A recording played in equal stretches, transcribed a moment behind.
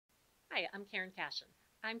Hi, I'm Karen Cashion.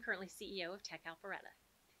 I'm currently CEO of Tech Alpharetta.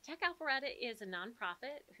 Tech Alpharetta is a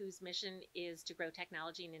nonprofit whose mission is to grow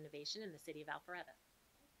technology and innovation in the city of Alpharetta.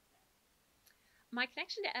 My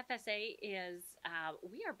connection to FSA is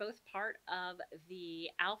we are both part of the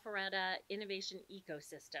Alpharetta innovation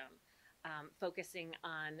ecosystem, focusing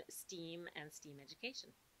on STEAM and STEAM education.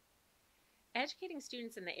 Educating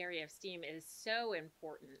students in the area of STEAM is so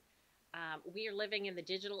important. We are living in the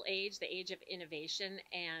digital age, the age of innovation,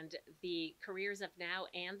 and the careers of now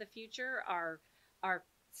and the future are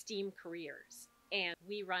STEAM careers. And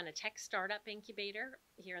we run a tech startup incubator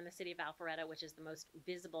here in the city of Alpharetta, which is the most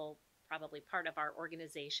visible, probably, part of our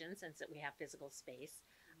organization since we have physical space,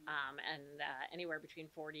 and anywhere between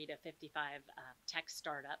 40 to 55 tech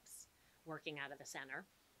startups working out of the center.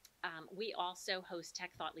 We also host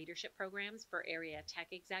tech thought leadership programs for area tech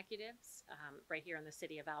executives right here in the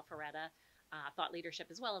city of Alpharetta, thought leadership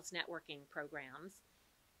as well as networking programs.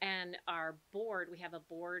 And our board, we have a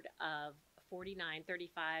board of 49,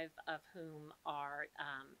 35 of whom are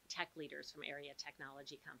tech leaders from area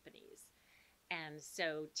technology companies. And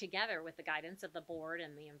so together with the guidance of the board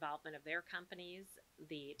and the involvement of their companies,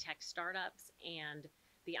 the tech startups, and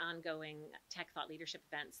the ongoing tech thought leadership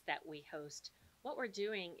events that we host, what we're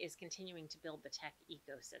doing is continuing to build the tech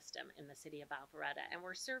ecosystem in the city of Alpharetta. And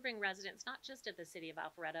we're serving residents not just of the city of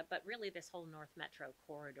Alpharetta, but really this whole North Metro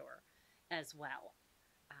corridor as well.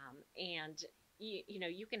 And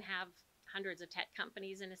you can have hundreds of tech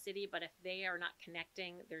companies in a city, but if they are not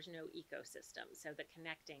connecting, there's no ecosystem. So the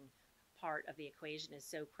connecting part of the equation is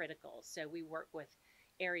so critical. So we work with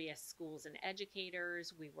area schools and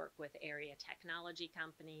educators, we work with area technology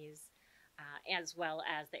companies, as well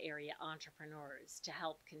as the area entrepreneurs to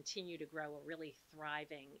help continue to grow a really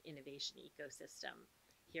thriving innovation ecosystem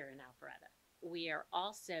here in Alpharetta. We are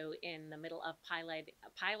also in the middle of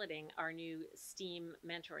piloting our new STEAM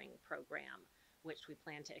mentoring program, which we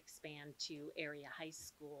plan to expand to area high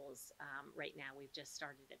schools. Right now, we've just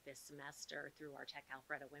started it this semester through our Tech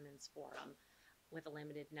Alpharetta Women's Forum with a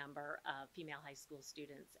limited number of female high school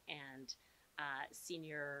students and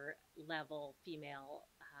senior level female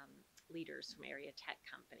leaders from area tech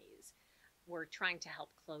companies. We're trying to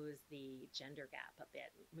help close the gender gap a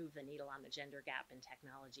bit, move the needle on the gender gap in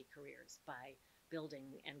technology careers by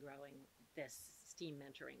building and growing this STEAM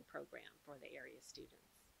mentoring program for the area students.